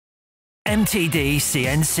MTD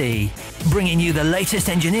CNC, bringing you the latest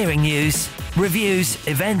engineering news, reviews,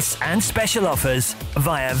 events and special offers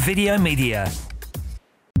via video media.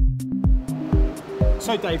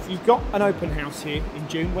 So Dave, you've got an open house here in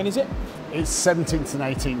June. When is it? It's 17th and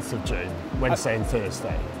 18th of June, Wednesday and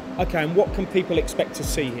Thursday. Okay, and what can people expect to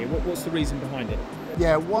see here? What's the reason behind it?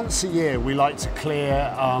 Yeah, once a year we like to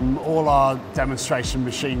clear all our demonstration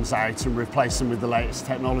machines out and replace them with the latest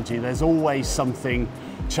technology. There's always something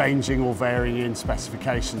changing or varying in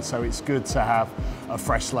specifications, so it's good to have a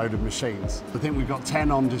fresh load of machines. I think we've got 10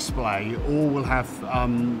 on display. All will have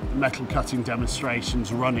metal cutting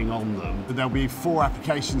demonstrations running on them. But there'll be 4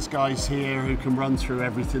 applications guys here who can run through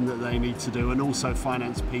everything that they need to do, and also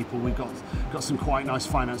finance people. We've got some quite nice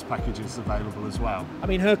finance packages available as well. I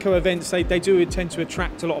mean, Hurco events, they do tend to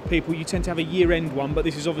attract a lot of people. You tend to have a year-end one, but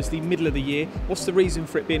this is obviously middle of the year. What's the reason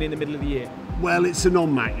for it being in the middle of the year? Well, it's a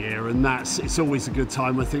non-MAC year, and it's always a good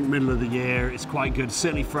time. I think middle of the year it's quite good.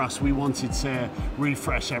 Certainly for us, we wanted to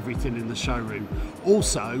refresh everything in the showroom.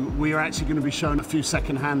 Also, we are actually going to be showing a few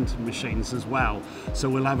second-hand machines as well. So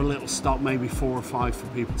we'll have a little stock, maybe 4 or 5 for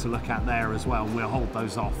people to look at there as well, and we'll hold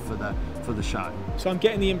those off for the show. So I'm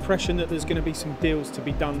getting the impression that there's going to be some deals to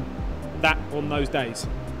be done on those days.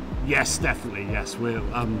 Yes, definitely. Yes, we're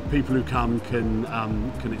people who come can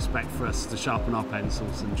expect for us to sharpen our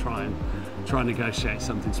pencils and try and negotiate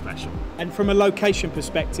something special. And from a location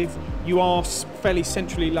perspective, you are fairly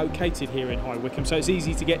centrally located here in High Wycombe, so it's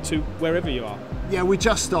easy to get to wherever you are. Yeah, we're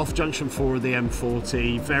just off junction 4 of the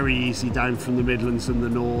M40, very easy down from the Midlands and the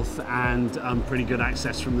north, and pretty good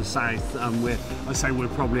access from the south. We're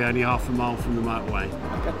probably only half a mile from the motorway.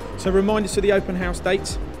 Okay. So remind us of the open house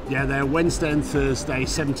dates. Yeah, they're Wednesday and Thursday,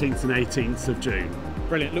 17th and 18th of June.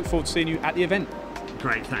 Brilliant, look forward to seeing you at the event.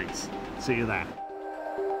 Great, thanks. See you there.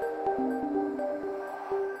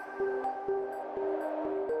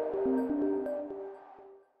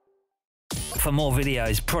 For more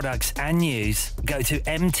videos, products and news, go to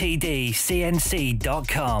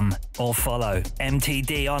mtdcnc.com or follow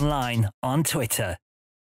MTD Online on Twitter.